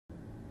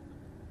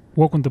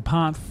Welcome to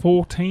part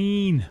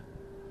 14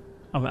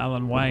 of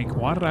Alan Wake.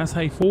 Why did I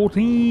say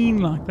 14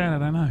 like that? I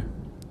don't know.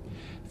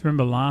 If you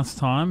remember last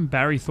time,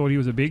 Barry thought he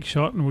was a big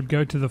shot and would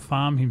go to the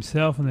farm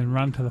himself and then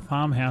run to the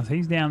farmhouse.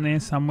 He's down there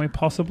somewhere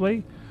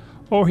possibly,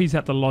 or he's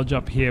at the lodge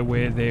up here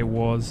where there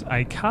was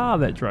a car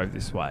that drove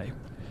this way.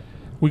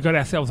 We got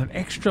ourselves an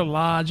extra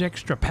large,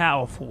 extra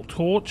powerful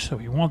torch, so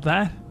we want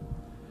that.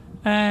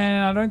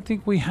 And I don't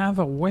think we have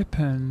a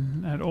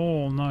weapon at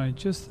all, no,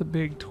 just the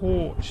big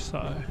torch,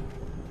 so...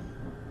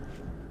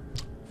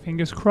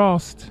 Fingers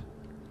crossed.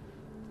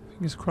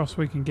 Fingers crossed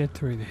we can get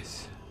through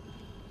this.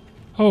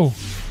 Oh.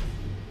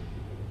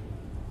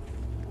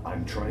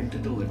 I'm trying to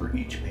deliver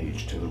each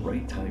page to the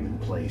right time and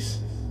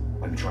place.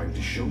 I'm trying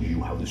to show you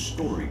how the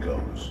story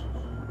goes.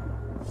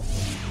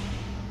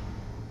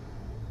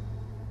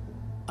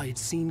 I had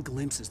seen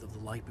glimpses of the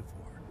light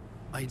before.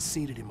 I had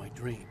seen it in my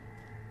dream.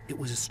 It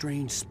was a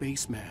strange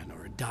spaceman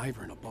or a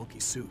diver in a bulky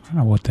suit. I don't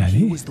know what that is.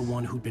 He was the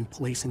one who'd been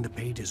placing the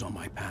pages on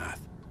my path.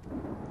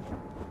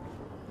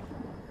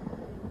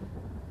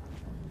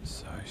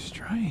 So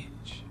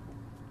strange.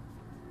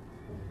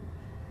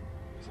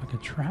 It's like a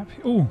trap.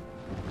 Oh,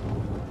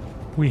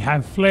 we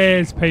have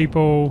flares,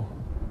 people.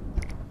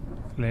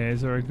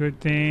 Flares are a good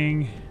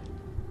thing.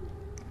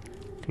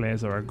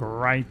 Flares are a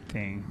great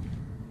thing.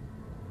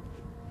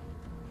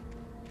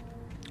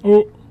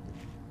 Oh,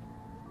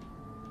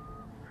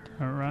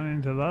 don't run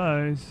into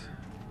those.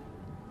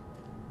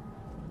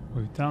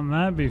 We've done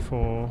that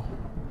before.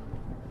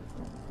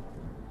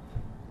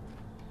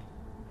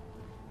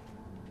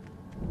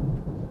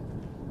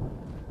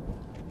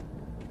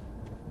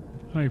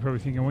 Oh, you're probably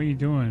thinking, what are you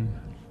doing?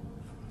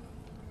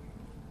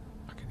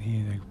 I can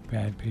hear the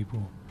bad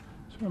people.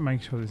 Just want to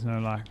make sure there's no,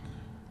 like,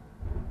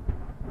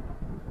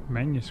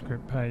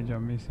 manuscript page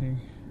I'm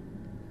missing.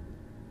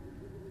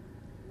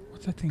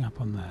 What's that thing up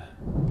on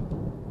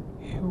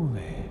the hill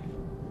there?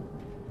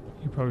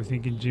 You're probably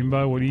thinking,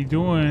 Jimbo, what are you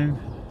doing?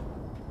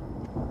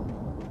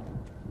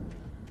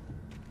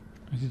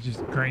 Is it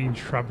just green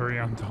shrubbery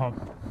on top?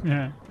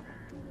 Yeah.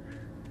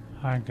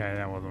 Okay,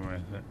 that wasn't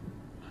worth it.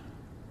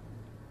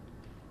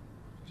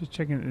 Just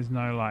checking that there's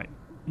no like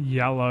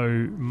yellow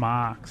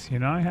marks, you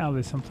know how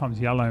there's sometimes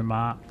yellow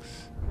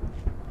marks.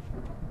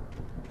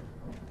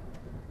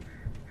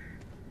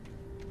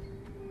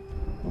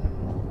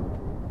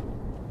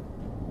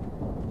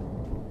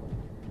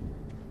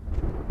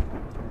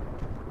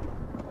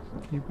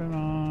 Keep an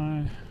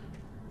eye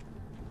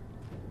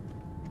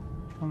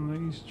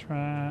on these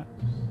traps.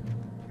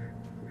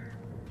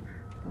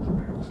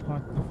 Looks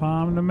like the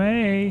farm to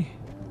me.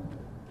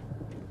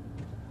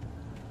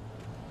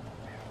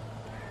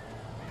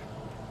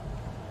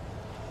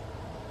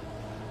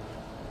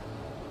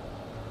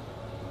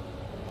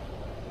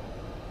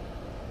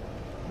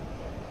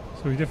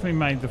 So we definitely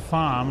made the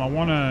farm. I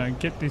want to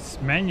get this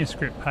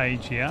manuscript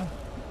page here.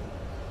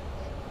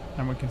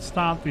 And we can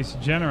start this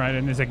generator.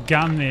 And there's a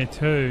gun there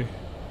too.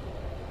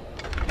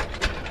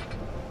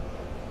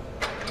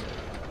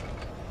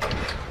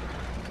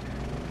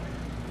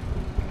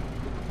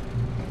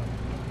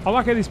 I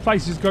like how this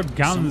place has got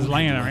guns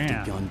laying around. Someone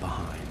left a gun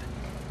behind.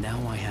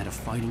 Now I had a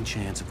fighting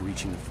chance of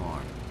reaching the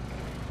farm.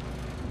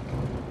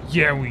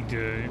 Yeah, we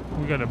do.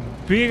 We got a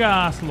big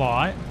ass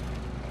light.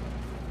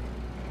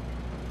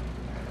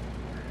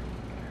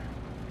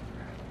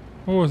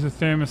 Oh, there's a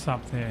thermos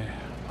up there.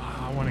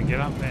 Oh, I want to get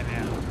up there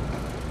now.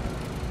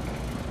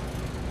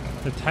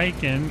 The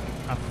Taken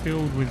are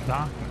filled with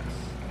darkness.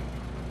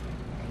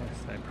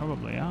 Yes, they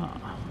probably are.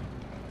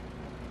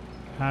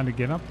 Hard to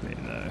get up there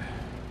though.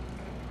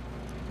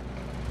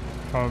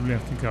 Probably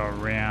have to go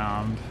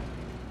around.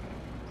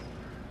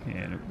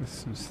 Yeah, look, there's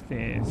some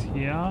stairs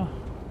here.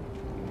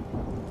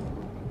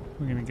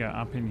 We're going to go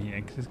up in here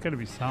because there's got to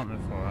be something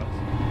for us.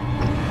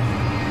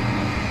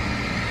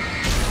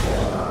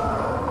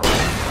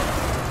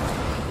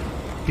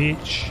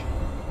 Bitch.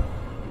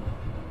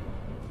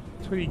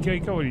 That's what he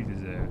got what he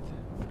deserved.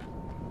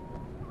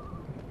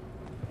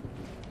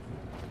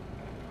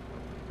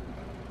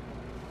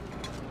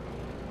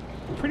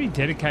 I'm pretty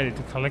dedicated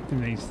to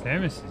collecting these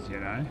thermoses, you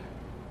know.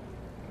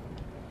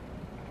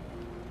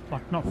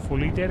 Like, not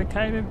fully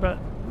dedicated, but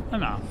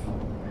enough.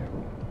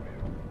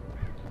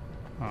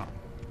 Oh.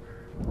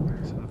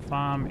 So the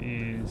farm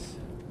is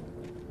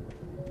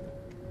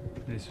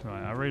this way.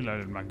 I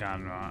reloaded my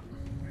gun, right?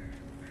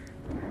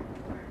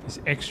 This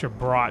extra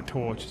bright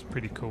torch is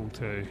pretty cool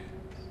too.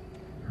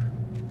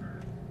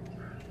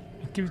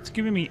 It's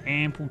giving me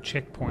ample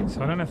checkpoints,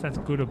 so I don't know if that's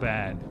good or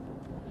bad.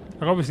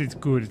 Like, obviously it's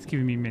good, it's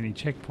giving me many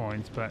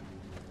checkpoints, but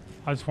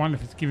I just wonder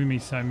if it's giving me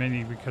so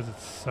many because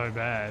it's so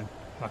bad,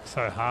 like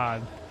so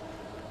hard.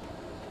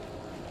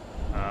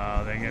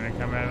 Oh, they're gonna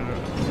come out of the...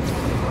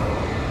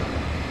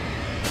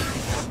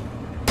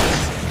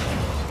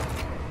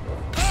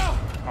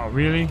 Oh,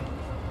 really?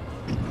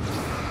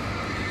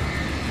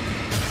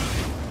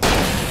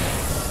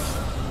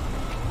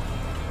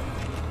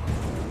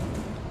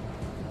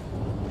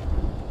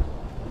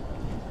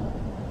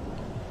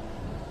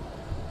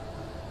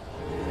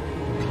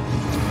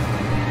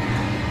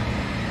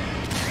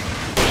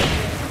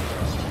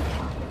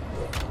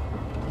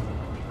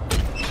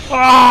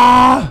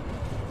 Ah!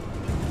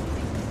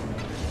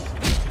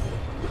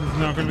 This is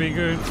not going to be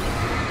good.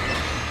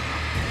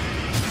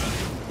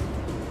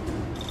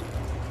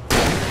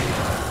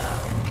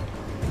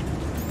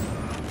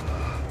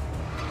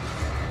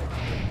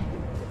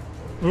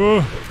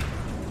 Ooh.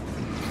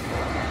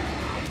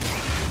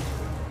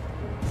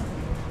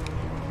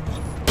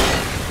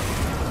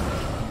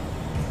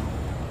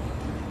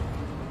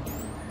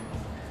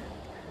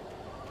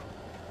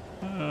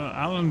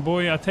 Alan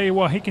boy, I tell you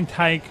what, he can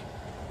take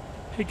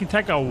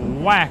a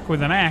whack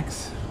with an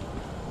axe.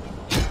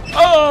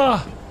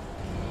 Oh!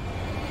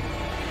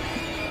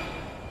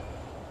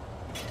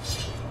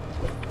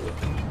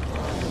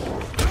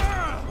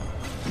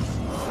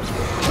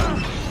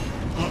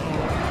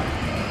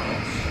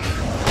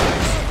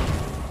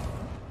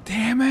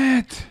 Damn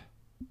it!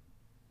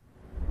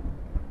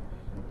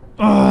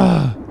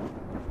 Ugh!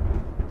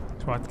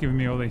 That's why it's giving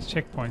me all these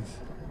checkpoints.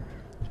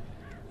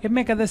 It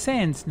make other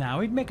sense now.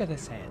 It make other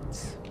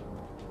sense.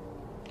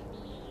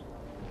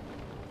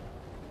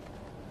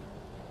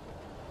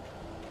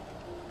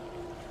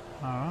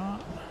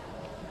 Alright.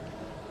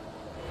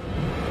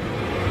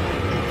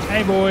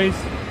 Hey boys.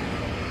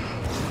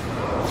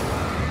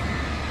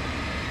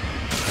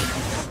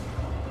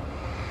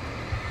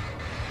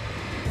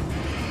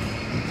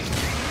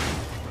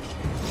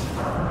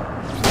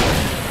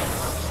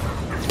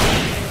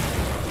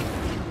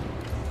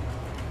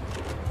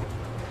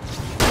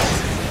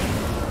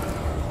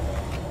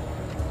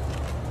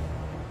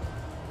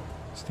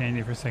 Stand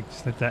here for a sec,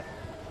 just let that.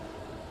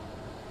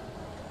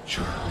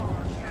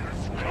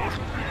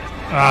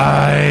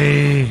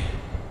 Aye.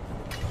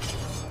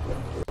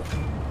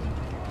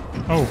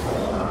 Oh.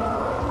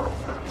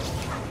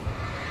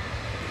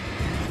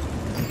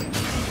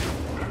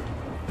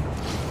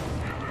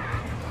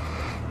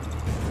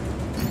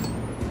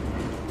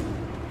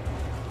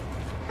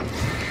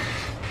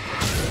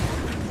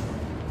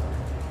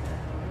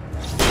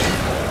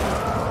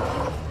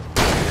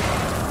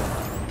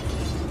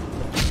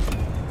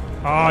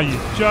 Oh,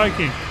 you're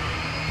joking.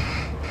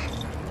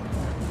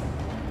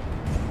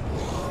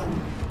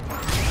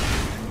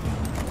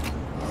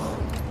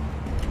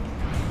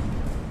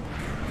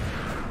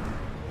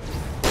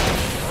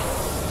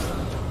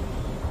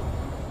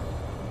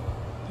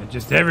 They're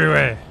just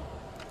everywhere.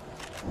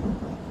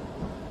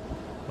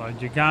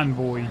 Load your gun,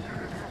 boy.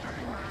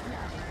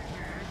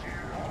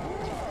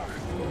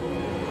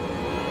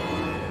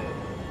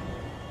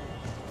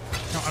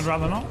 No, I'd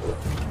rather not.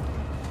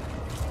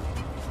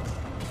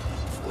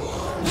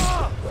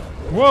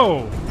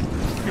 Whoa!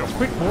 You're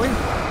quick, boy.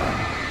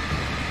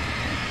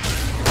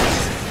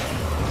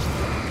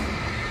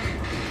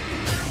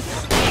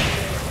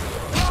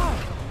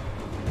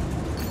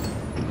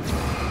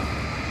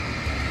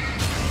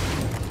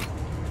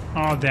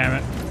 Oh, damn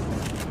it.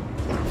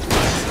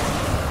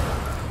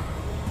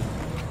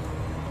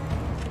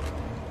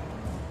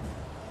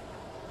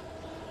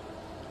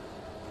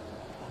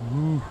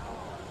 Ooh.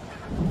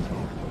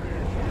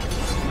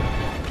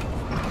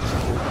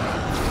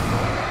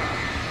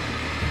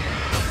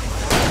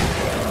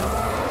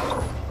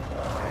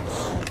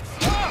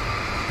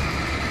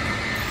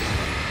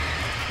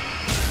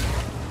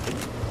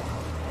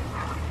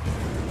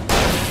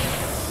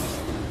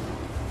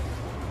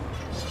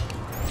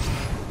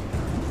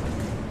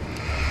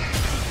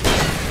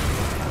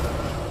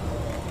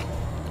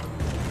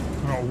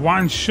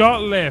 One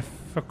shot left,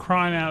 for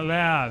crying out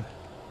loud.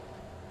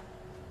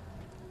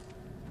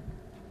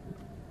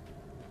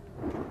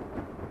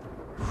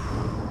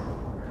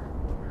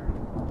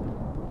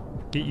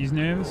 Get you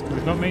nervous? Because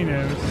it got me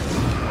nervous.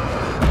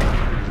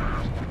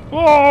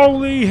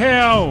 Holy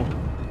hell!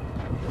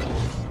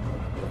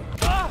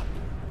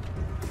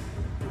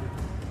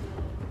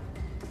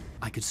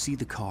 I could see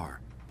the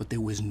car, but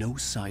there was no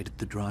sight of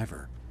the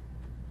driver.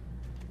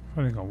 I've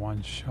only got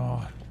one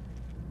shot.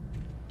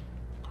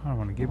 I don't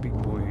want to get big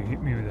boy who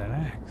hit me with that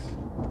axe.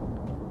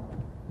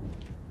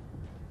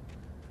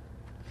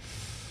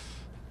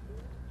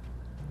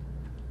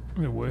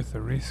 They're worth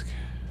the risk.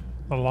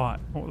 The light.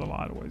 Oh, the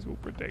light always will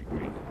protect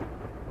me.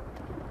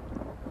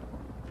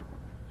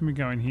 Let me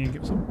go in here and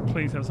get some.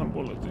 Please have some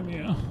bullets in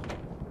here.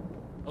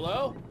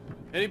 Hello?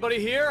 Anybody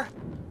here?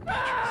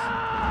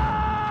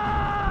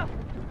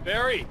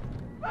 Barry!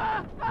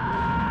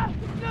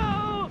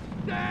 No!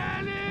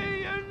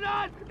 Danny, you're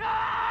not!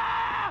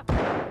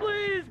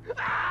 Please!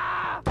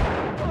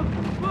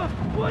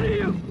 What are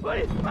you?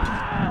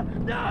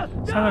 No!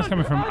 Sounds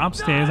coming from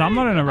upstairs. I'm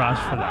not in a rush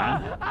for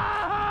that.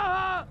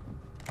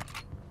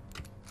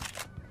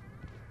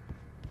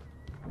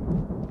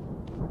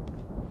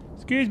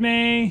 Excuse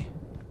me.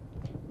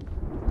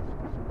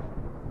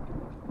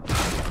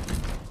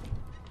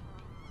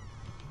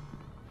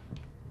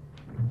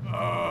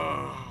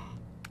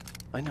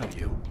 I know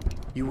you.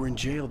 You were in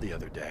jail the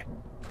other day.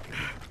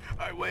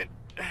 I went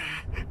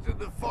to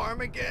the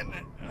farm again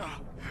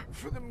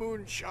for the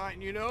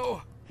moonshine, you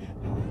know?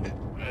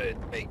 It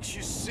makes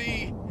you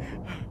see.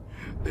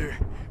 They're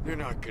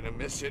not gonna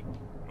miss it.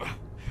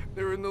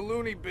 They're in the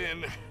loony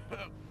bin.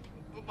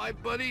 But my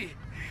buddy,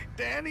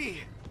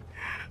 Danny,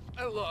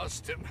 I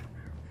lost him.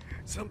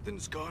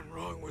 Something's gone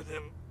wrong with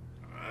him.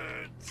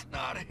 It's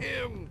not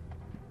him.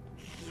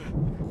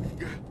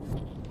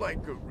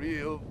 Like a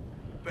real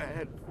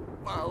bad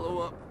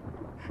follow-up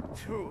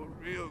to a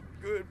real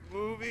good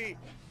movie.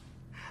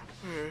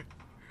 Where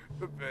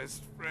the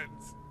best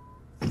friend's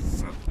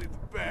suddenly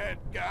the bad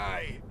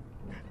guy.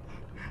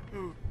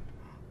 Who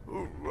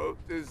wrote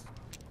this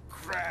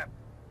crap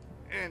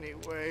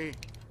anyway?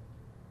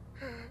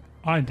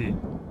 I did.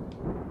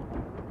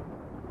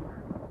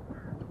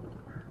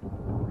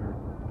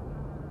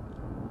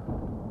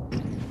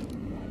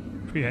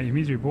 Appreciate your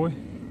misery, boy.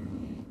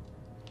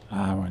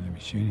 Ah, won't let me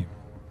shoot him.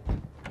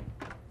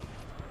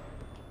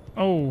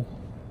 Oh.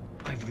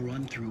 I've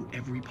run through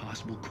every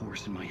possible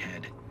course in my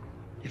head.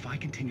 If I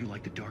continue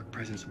like the Dark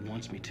Presence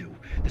wants me to,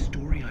 the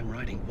story I'm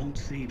writing won't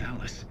save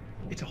Alice.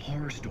 It's a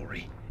horror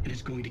story, and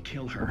it's going to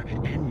kill her,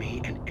 and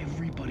me, and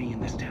everybody in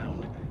this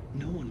town.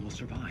 No one will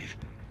survive.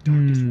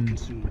 Darkness will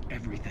consume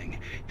everything.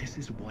 This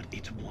is what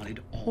it's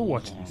wanted all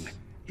along.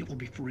 It will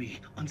be free,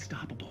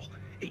 unstoppable.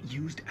 It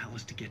used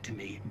Alice to get to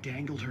me,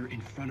 dangled her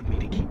in front of me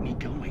to keep me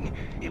going.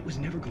 It was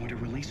never going to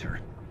release her.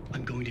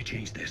 I'm going to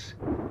change this.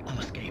 I'll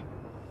escape.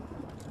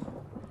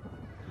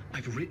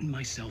 I've written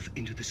myself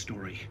into the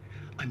story.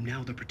 I'm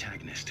now the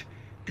protagonist.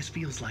 This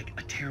feels like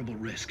a terrible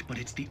risk, but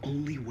it's the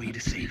only way to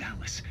save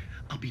Alice.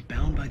 I'll be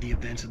bound by the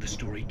events of the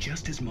story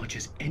just as much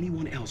as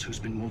anyone else who's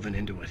been woven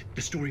into it.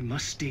 The story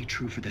must stay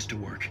true for this to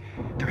work.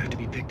 There have to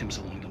be victims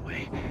along the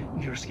way,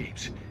 near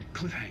escapes,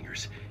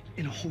 cliffhangers.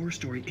 In a horror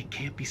story, it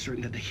can't be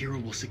certain that the hero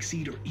will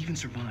succeed or even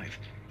survive.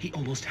 He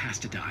almost has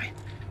to die.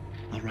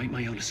 I'll write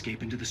my own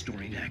escape into the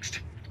story next.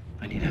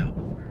 I need help.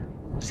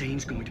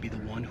 Zane's going to be the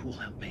one who will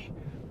help me.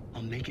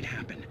 I'll make it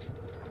happen.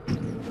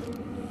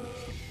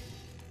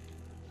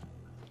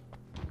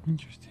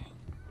 Interesting.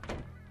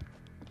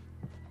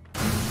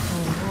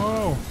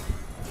 Oh, whoa.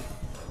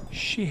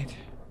 Shit.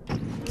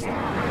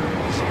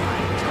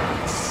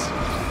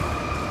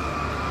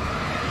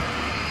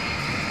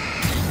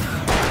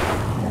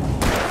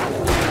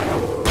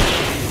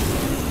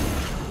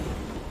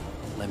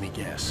 Let me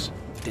guess.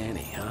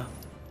 Danny, huh?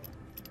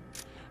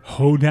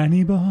 Oh,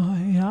 Danny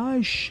boy,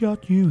 I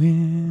shot you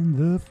in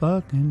the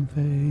fucking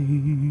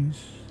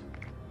face.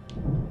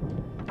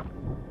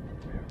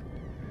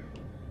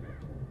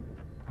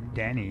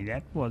 Danny,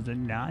 that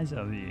wasn't nice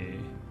of you.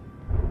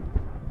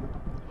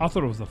 I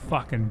thought it was a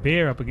fucking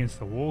bear up against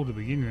the wall to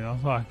begin with. I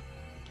was like,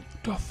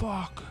 what the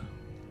fuck?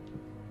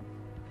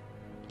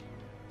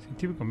 See,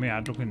 typical me,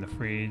 I'd look in the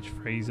fridge,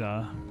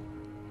 freezer,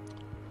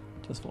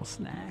 just for a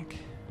snack.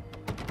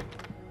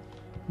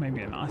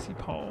 Maybe an icy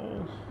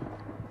pole.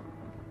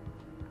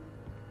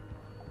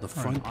 The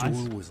front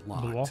door was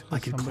locked. I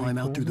could climb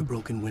out through the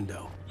broken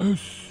window.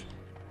 Yes.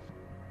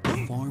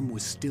 The farm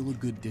was still a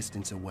good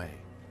distance away.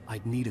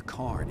 I'd need a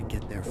car to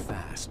get there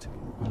fast.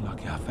 Well,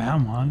 lucky I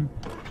found one.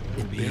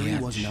 If Barry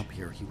wasn't up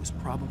here, he was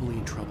probably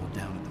in trouble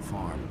down at the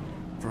farm.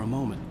 For a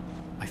moment,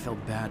 I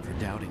felt bad for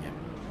doubting him.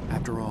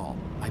 After all,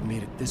 I'd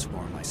made it this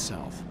far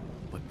myself.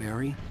 But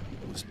Barry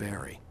was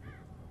Barry.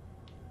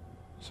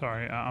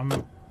 Sorry, I'm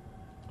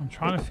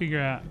trying to figure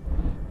out.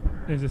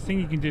 There's a thing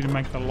you can do to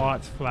make the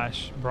lights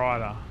flash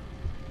brighter.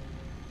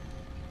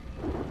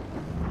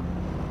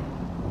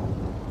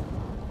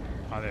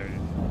 Oh, there it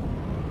is.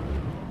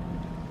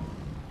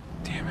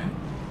 Damn it.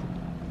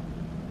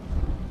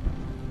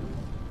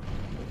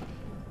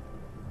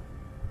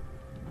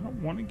 I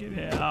don't want to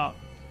get out.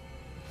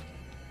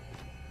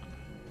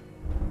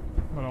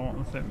 But I want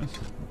the thermos.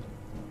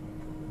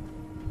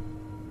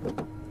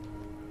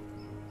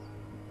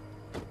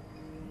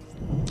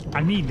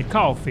 I need the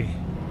coffee.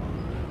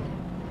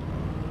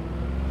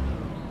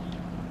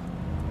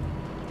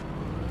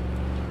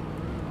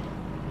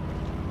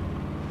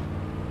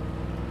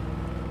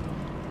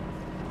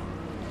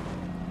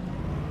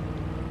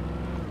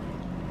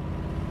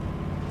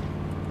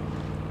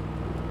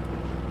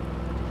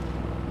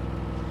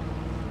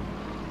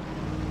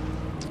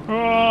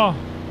 Oh,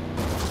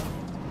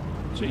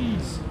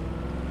 jeez.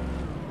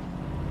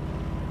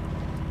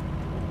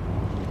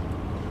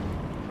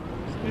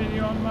 Steady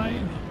on,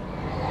 mate.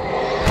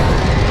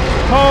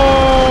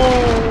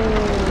 Oh!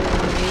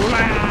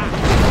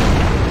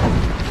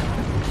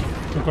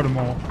 I've got them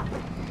all.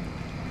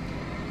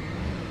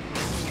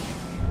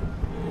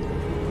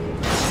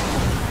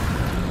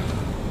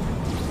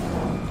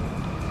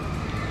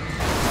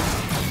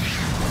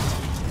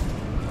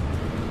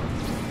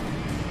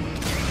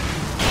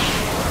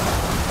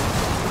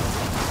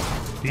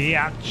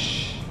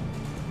 Bitch.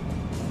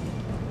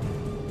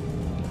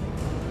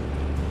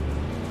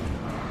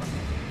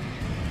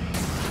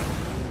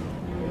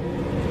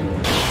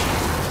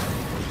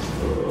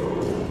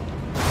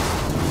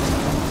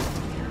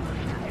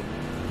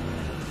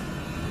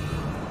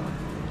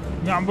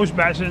 Yeah, I'm bush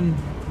bashing.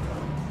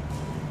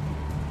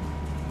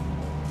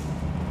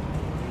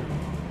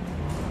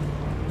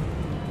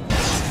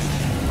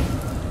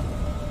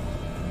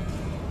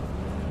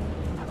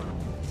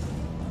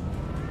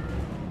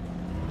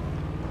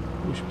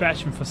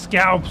 Bashing for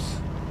scalps.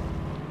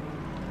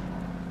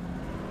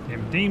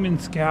 Them demon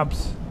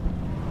scalps.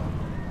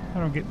 How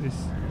do I get this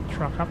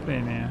truck up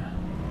there now?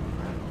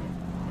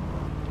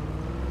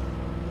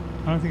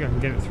 I don't think I can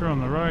get it through on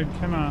the road,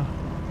 can I?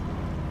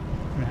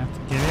 I'm gonna have to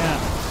get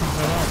out since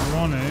I don't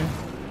want to.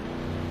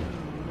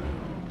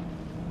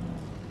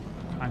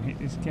 Can't hit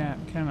this gap,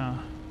 can I?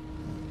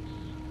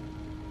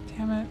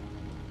 Damn it.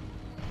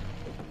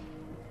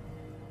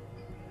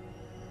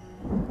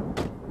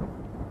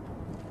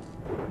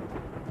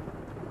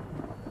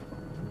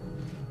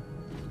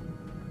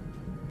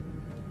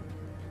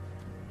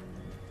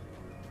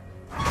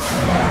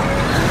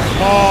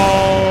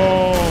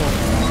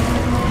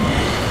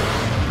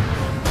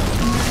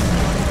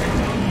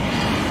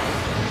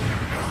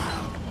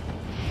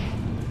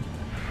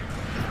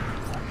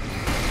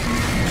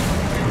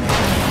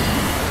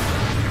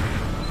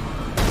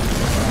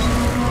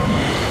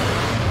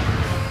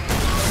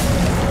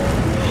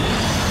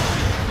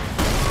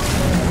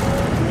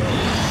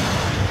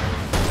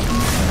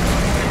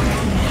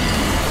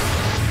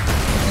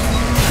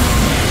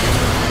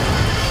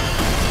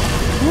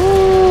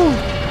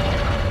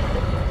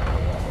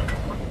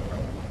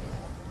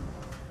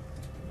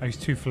 Those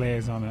 2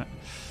 flares on it.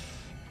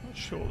 Not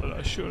sure that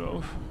I should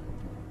have.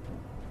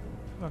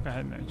 Like I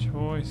had no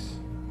choice.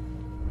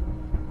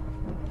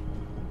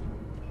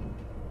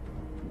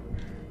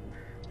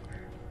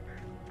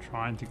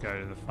 Trying to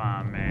go to the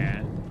farm,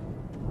 man.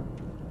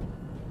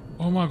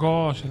 Oh my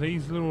gosh, are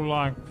these little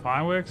like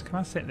fireworks? Can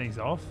I set these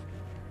off?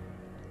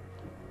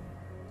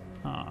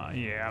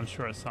 Yeah, I'm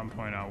sure at some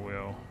point I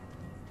will.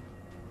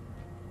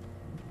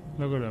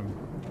 Look at them.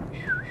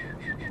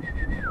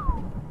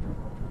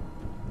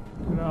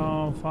 Good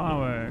old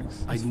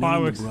fireworks. I knew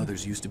Fireworks. the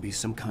brothers used to be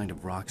some kind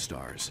of rock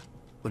stars,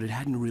 but it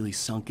hadn't really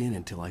sunk in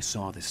until I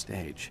saw the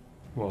stage.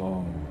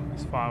 Whoa,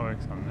 there's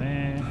fireworks on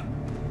there.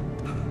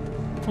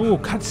 Oh,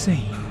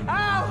 cutscene.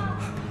 Ow!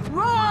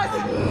 Run!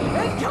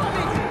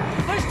 Incoming!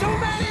 There's too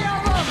many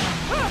of them!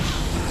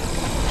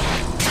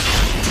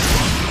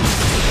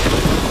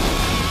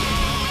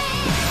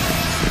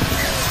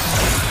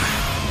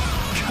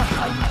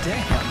 God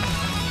damn!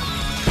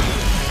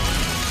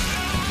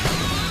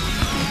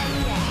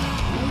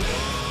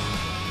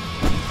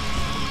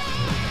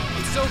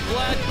 I'm so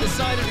glad you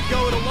decided to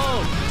go it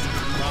alone, Mr.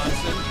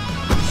 Bronson.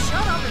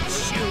 Shut up and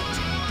shoot!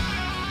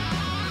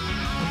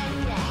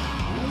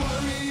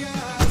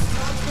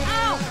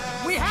 Ow!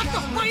 We have to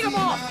fight them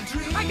off!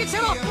 I can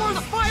set off more of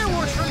the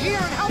fireworks from here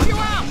and help you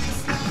out!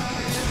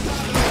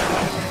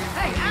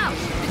 Hey, Al!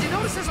 Did you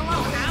notice there's a lot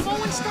of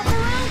ammo and stuff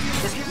around?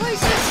 This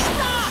place is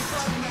stocked!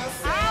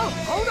 Al,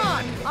 hold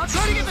on! I'll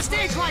try to get the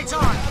stage lights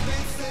on!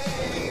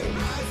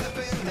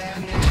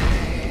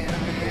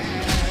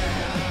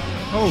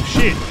 Oh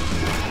shit!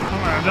 I'm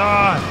gonna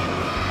die!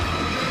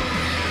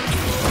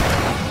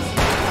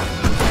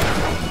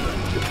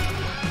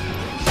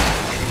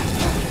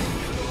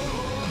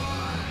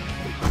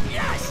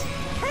 Yes!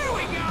 Here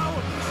we go!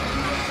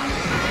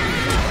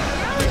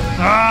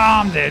 Ah,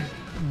 I'm dead.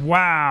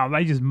 Wow,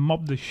 they just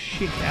mobbed the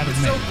shit out of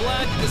I'm me. so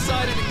glad you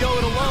decided to go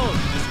it alone,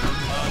 Mr.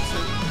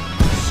 Bronson.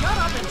 Shut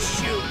up and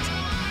shoot!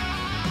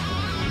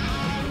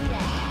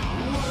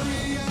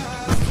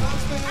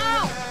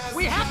 Ow!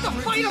 We have to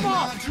fight them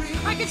off!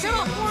 I can set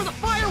off more of the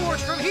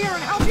fireworks from here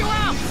and help you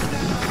out!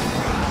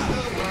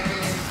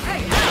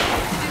 Hey, Al!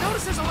 Did you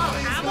notice there's a lot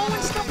of ammo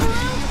and stuff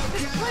around?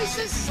 This place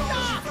is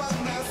stocked!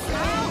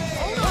 Al,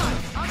 hold on!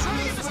 I'll try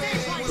to get the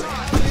stage lights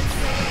on!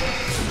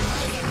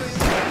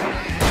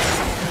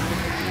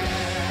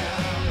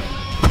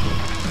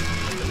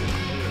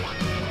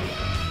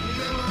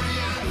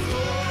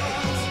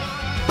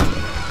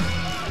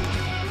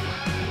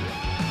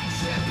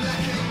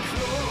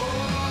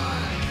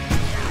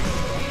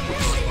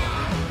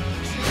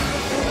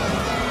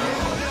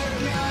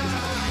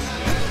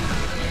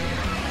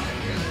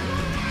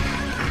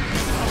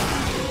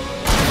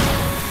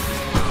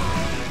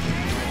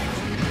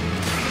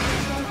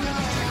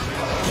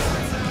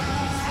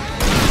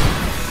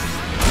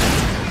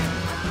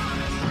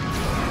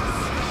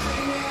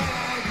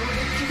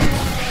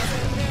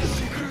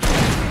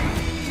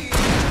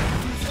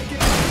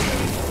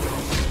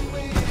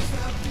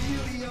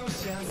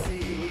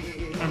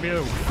 Gonna be a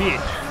little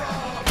bitch.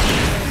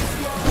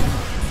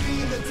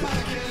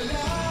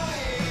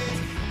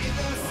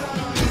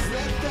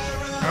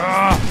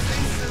 Ah!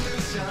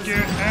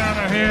 Get out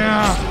of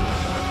here!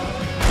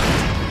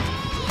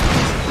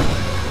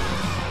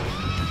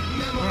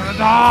 I'm gonna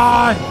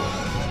die!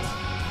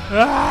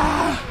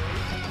 Ah!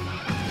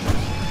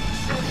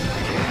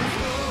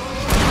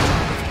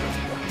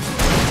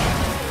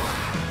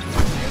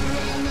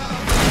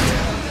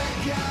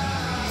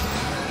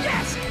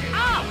 Yes!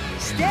 Ow!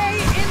 Stay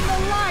in the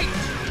light!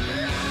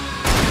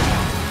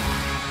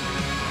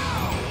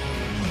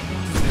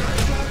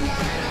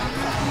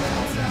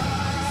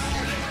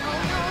 Oh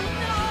no,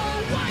 no!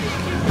 Why did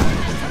you do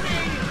this to me?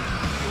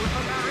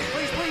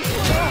 Please, please,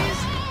 please!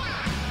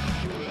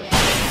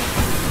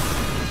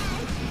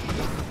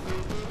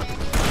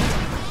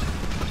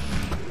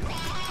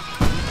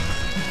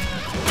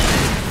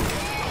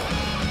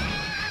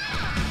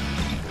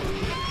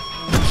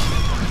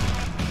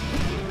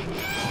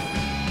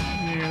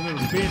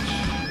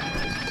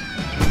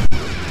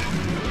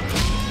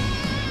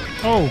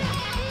 Oh.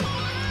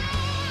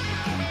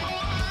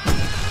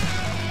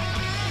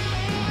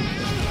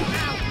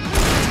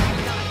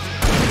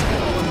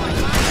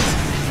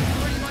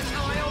 Pretty much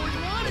how I always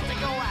wanted to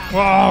go out.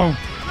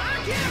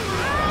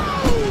 Whoa.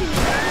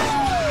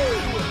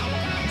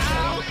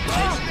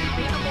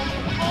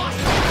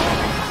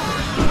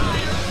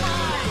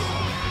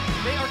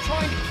 They are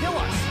trying to kill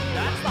us.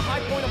 That's the high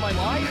point of my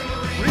life?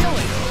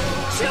 Really?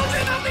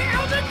 Children of the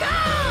Elder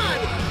God!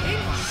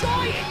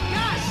 Enjoy it!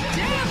 Gosh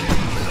damn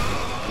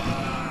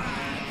it!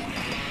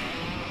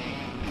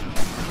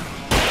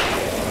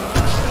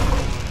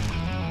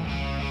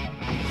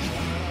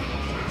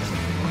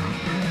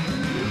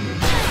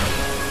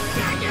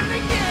 Back in the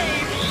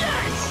game!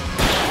 Yes!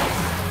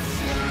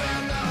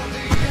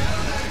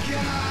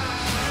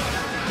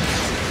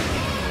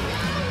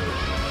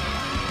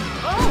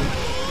 Oh!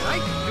 Can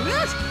I do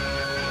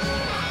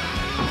this?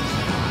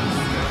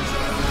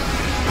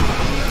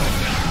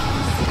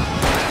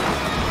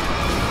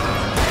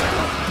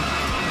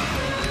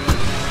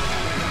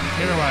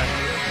 Get away.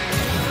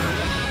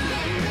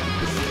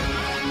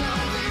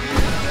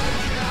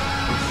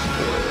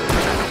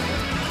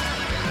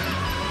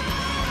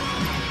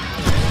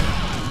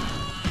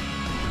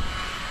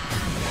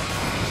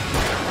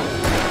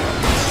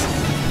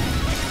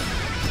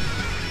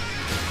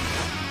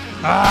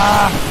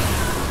 Ah!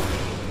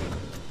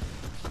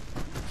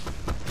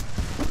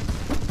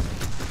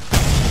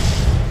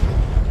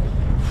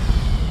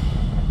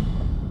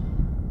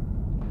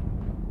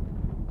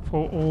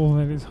 For all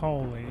that is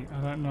holy,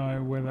 I don't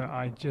know whether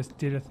I just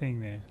did a thing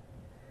there.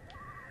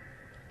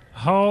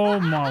 Oh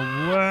my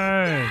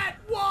word! That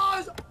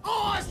was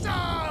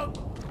awesome!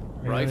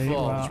 Bright Really?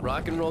 Falls, Well,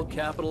 rock and roll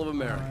capital of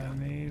America. I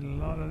need a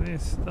lot of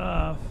this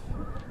stuff.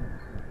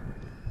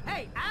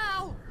 Hey,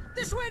 Al!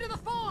 This way to the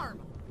farm!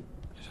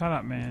 Shut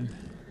up, man.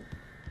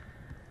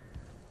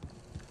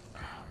 Oh,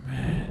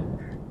 man.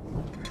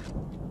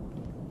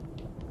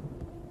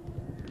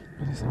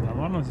 Is this another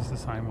one or is this the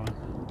same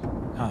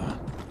one? Ah.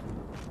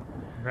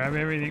 Grab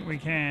everything we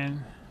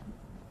can.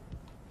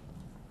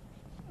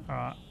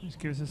 Alright, just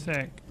give us a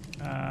sec.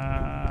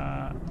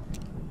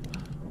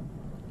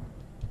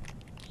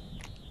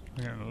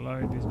 We're gonna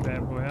load this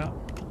bad boy up.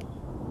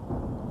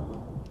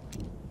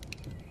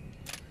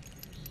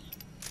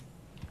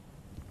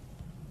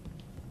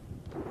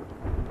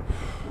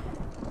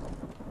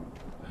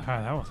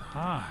 Ah, that was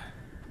hard.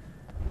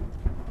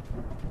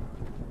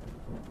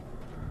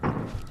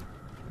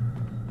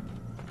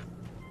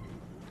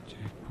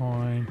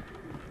 Checkpoint.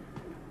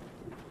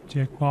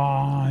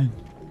 Checkpoint.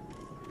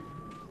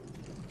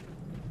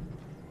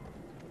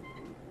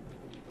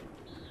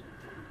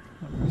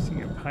 Not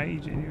missing a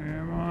page anywhere,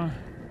 am I?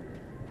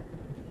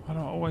 I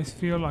don't always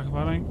feel like if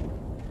I don't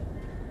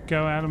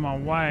go out of my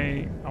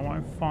way, I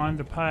won't find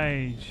the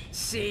page.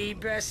 See,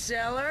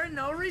 bestseller?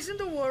 No reason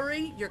to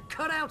worry. Your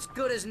cutout's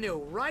good as new,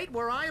 right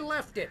where I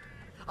left it.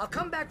 I'll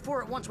come back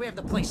for it once we have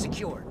the place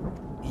secured.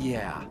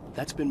 Yeah,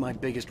 that's been my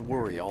biggest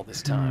worry all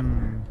this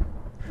time.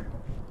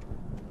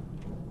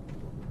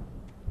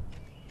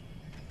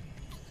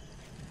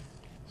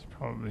 There's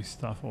probably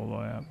stuff all the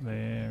way up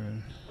there.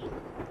 And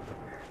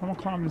I'm gonna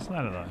climb this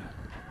ladder though.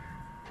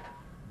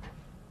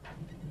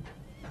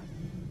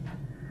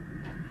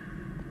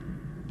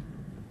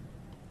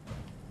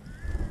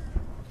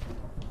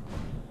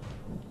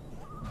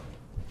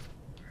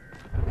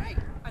 Hey,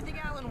 I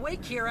think Alan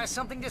Wake here has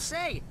something to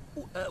say.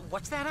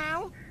 What's that,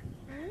 Al?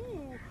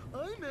 Oh,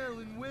 I'm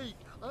Alan Wake.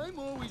 I'm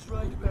always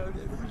right about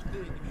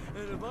everything.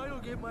 And if I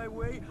don't get my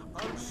way,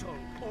 I'll sulk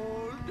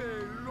all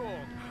day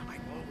long.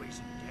 I'm always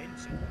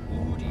intense and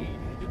moody.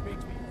 It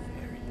makes me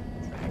very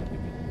attractive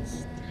and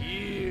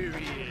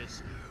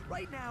mysterious.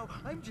 Right now,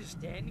 I'm just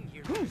standing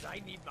here because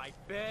I need my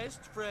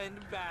best friend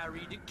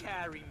Barry to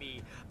carry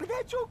me. But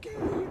that's okay.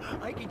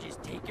 I can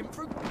just take him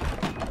for...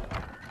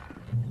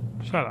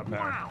 Shut up,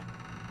 Barry. Wow!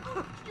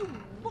 You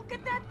look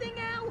at that thing,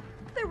 Al!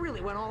 They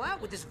really went all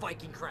out with this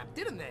Viking crap,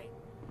 didn't they?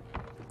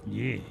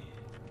 Yeah.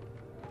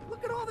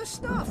 Look at all this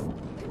stuff.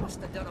 They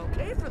must have done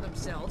okay for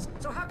themselves.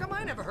 So how come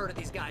I never heard of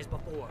these guys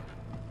before?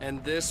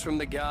 And this from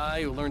the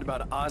guy who learned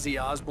about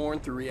Ozzy Osbourne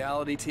through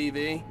reality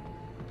TV?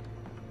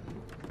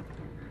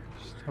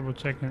 Just double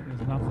checking that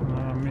there's nothing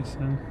that I'm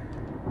missing.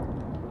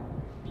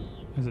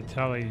 There's a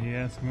tally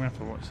here, so I'm gonna have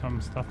to watch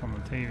some stuff on the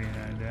TV,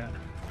 no doubt.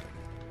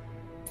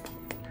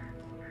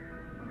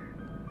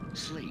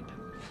 Sleep.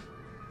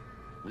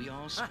 We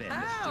all spend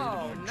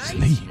Oh, a nice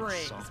Sleep.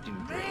 spring. soft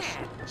embrace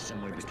Man,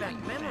 somewhere what's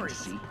between that memory?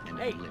 fantasy and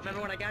Hey, oblivion.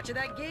 remember when I got you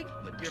that gig?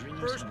 But Your dreams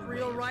first have a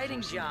real way of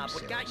writing forcing job.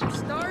 What got themselves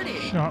you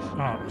started? Shut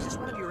up. Was this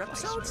one of your vice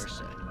episodes?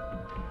 versa.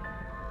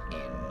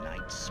 In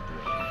Night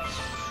Springs.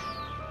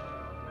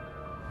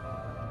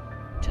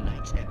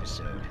 Tonight's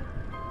episode.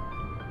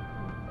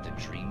 The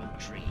Dream of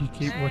Dreams. You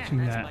keep watching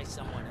that's that, by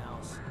someone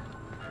else.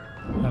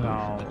 and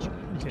I'll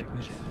get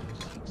this.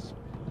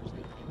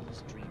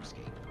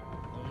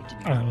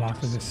 I don't like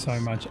that there's so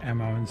much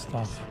ammo and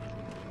stuff.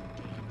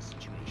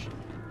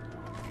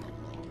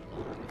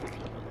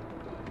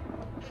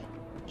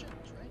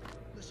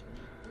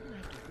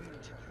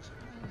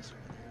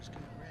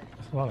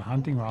 A lot of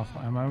hunting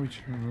rifle ammo,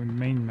 which would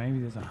mean maybe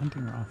there's a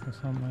hunting rifle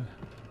somewhere.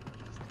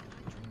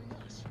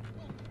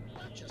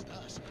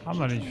 I'm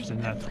not interested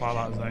in that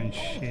Twilight Zone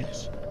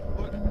shit.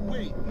 But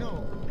wait,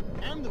 no.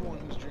 I'm the one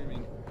who's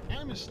dreaming.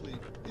 I'm asleep.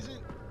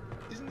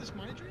 Isn't this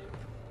my dream?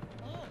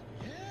 Oh,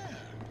 yeah.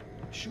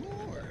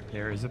 Sure.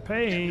 There is a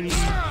page.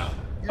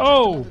 You're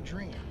Oh! just another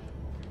dream.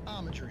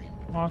 I'm a dream.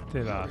 What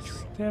did I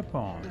step The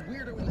on?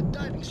 weirdo in the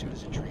diving suit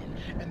is a dream,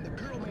 and the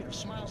girl made of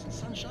smiles and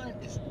sunshine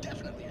is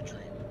definitely a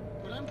dream.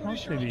 But I'm pretty What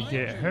sure did he I'm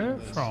get dreaming her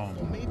this. Well,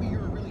 from? maybe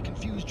you're a really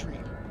confused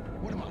dream.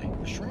 What am I,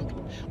 a shrink?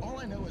 All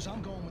I know is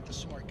I'm going with the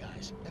smart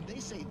guys, and they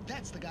say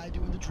that's the guy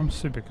doing the dream. I'm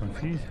super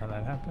confused how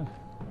that happened.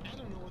 I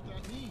don't know what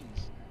that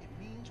means. It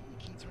means we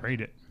keep Let's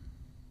read it.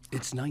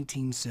 It's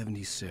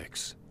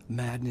 1976.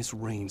 Madness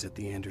reigns at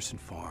the Anderson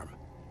farm.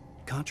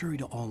 Contrary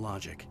to all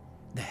logic,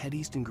 the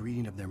headiest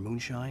ingredient of their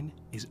moonshine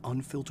is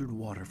unfiltered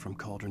water from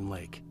Cauldron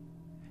Lake.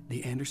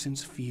 The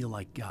Andersons feel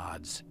like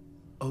gods.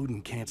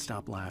 Odin can't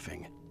stop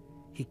laughing.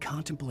 He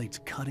contemplates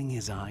cutting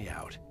his eye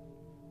out.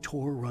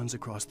 Tor runs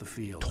across the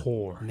field,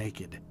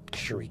 naked,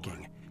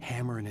 shrieking,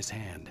 hammer in his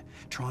hand,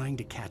 trying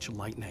to catch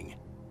lightning.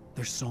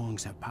 Their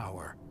songs have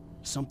power.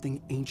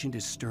 Something ancient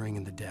is stirring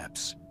in the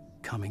depths,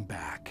 coming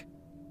back.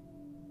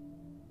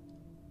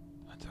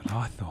 That's what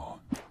I thought.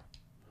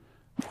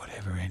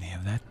 Whatever any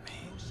of that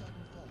means.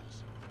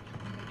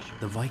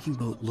 The Viking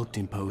boat looked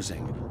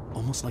imposing,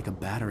 almost like a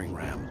battering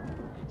ram.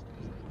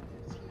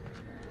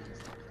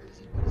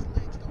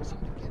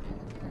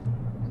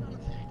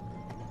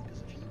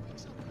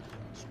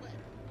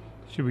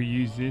 Should we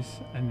use this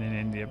and then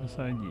end the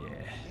episode? Yeah.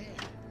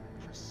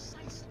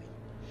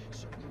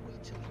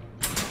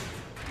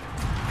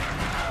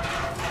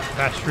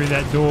 Bash through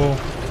that door,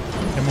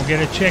 and we'll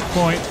get a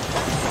checkpoint,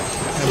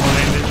 and we'll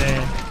end it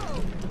there.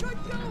 Good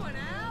going,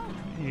 Al.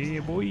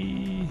 Yeah,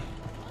 boy.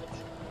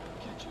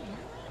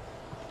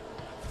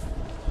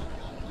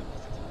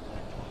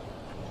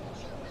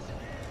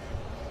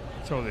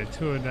 That's all their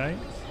tour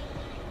dates.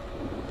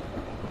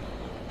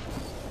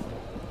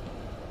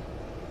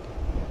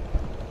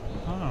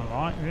 I don't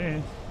like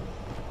this.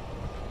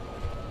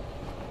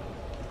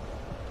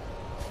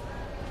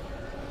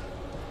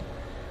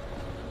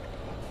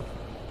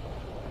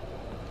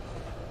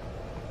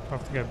 I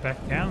have to go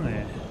back down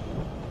there.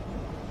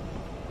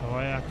 The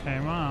way I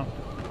came up.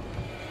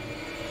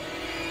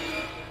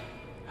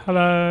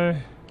 Hello.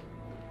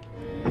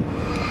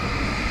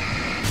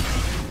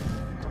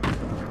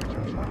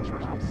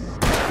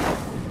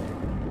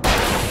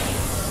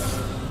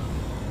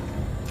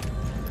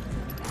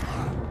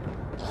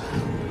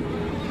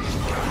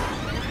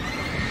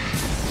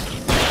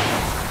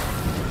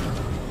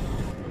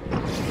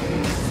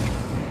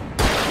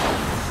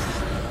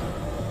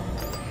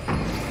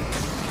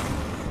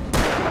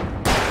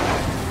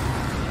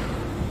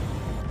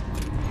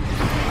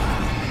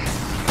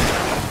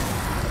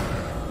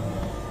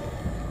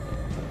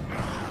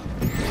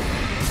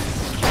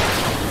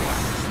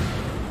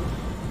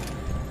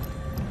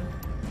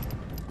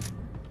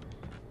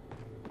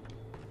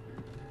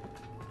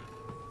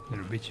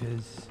 Little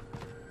bitches.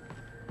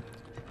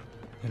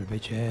 Little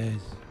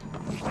bitches. I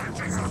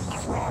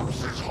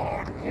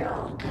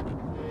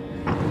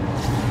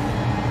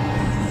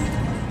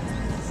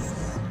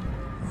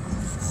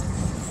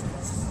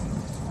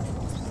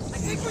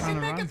think we can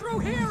make it through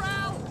here,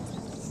 Al.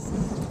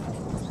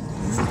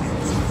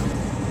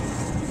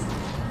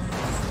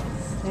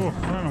 Oh,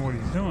 I don't know what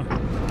he's doing.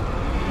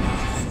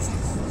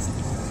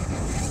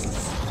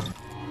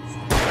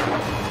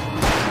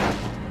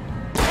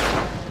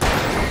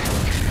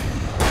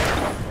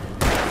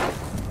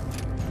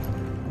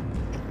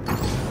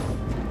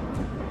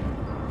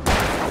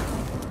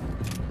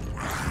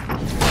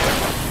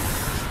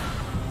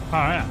 Oh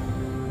yeah,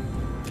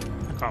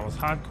 that guy was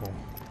hardcore.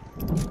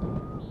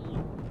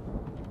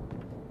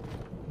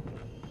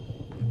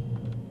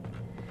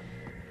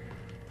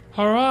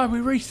 Alright,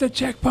 we reached the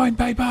checkpoint,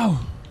 baby.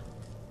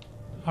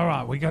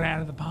 Alright, we got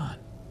out of the barn.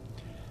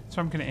 So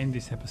I'm going to end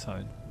this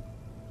episode.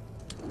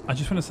 I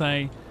just want to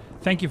say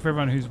thank you for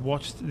everyone who's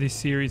watched this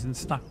series and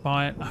stuck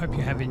by it. I hope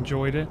you have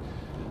enjoyed it.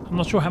 I'm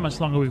not sure how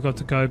much longer we've got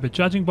to go, but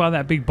judging by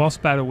that big boss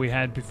battle we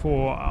had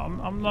before,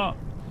 I'm not,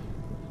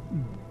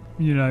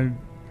 you know,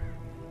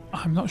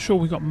 I'm not sure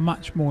we've got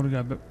much more to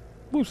go, but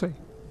we'll see.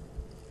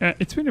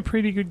 It's been a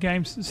pretty good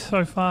game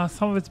so far.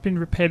 Some of it's been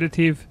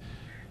repetitive,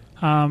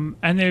 and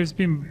there's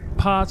been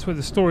parts where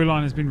the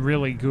storyline has been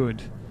really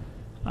good.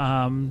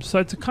 So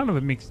it's a kind of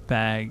a mixed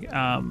bag.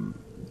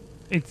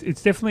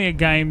 It's definitely a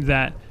game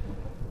that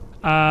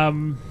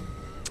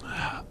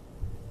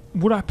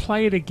would I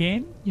play it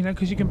again? You know,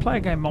 because you can play a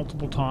game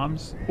multiple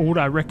times. Or would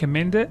I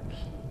recommend it?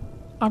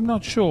 I'm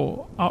not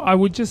sure. I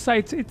would just say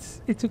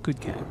it's a good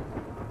game,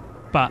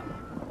 but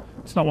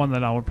it's not one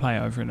that I would play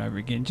over and over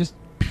again, just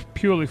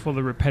purely for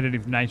the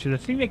repetitive nature. The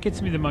thing that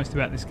gets me the most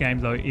about this game,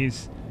 though,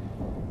 is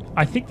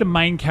I think the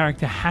main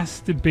character has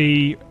to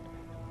be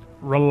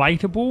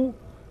relatable,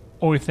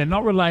 or if they're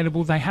not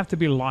relatable, they have to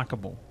be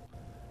likable.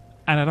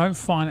 And I don't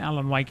find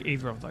Alan Wake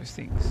either of those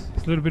things.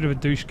 It's a little bit of a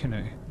douche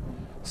canoe.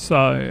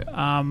 So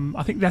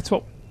I think that's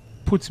what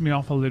puts me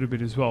off a little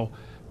bit as well.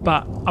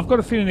 But I've got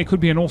a feeling there could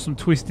be an awesome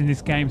twist in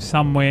this game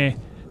somewhere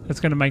that's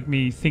going to make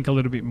me think a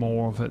little bit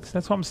more of it. So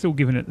that's why I'm still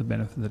giving it the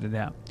benefit of the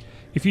doubt.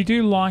 If you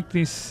do like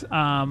this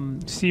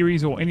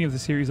series or any of the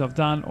series I've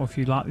done, or if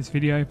you like this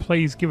video,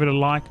 please give it a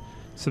like,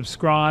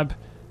 subscribe,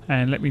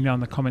 and let me know in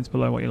the comments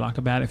below what you like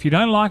about it. If you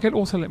don't like it,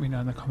 also let me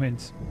know in the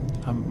comments.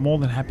 I'm more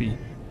than happy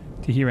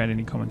to hear out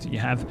any comments that you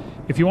have.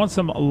 If you want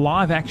some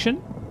live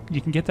action,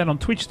 you can get that on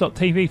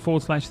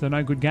twitch.tv/The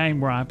No Good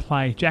Game, where I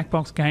play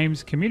Jackbox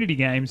games, community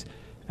games,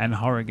 and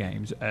horror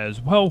games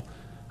as well.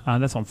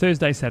 That's on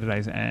Thursdays,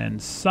 Saturdays,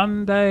 and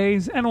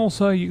Sundays. And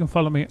also, you can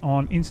follow me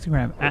on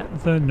Instagram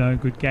 @The No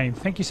Good Game.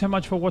 Thank you so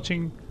much for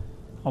watching.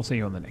 I'll see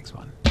you on the next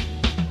one.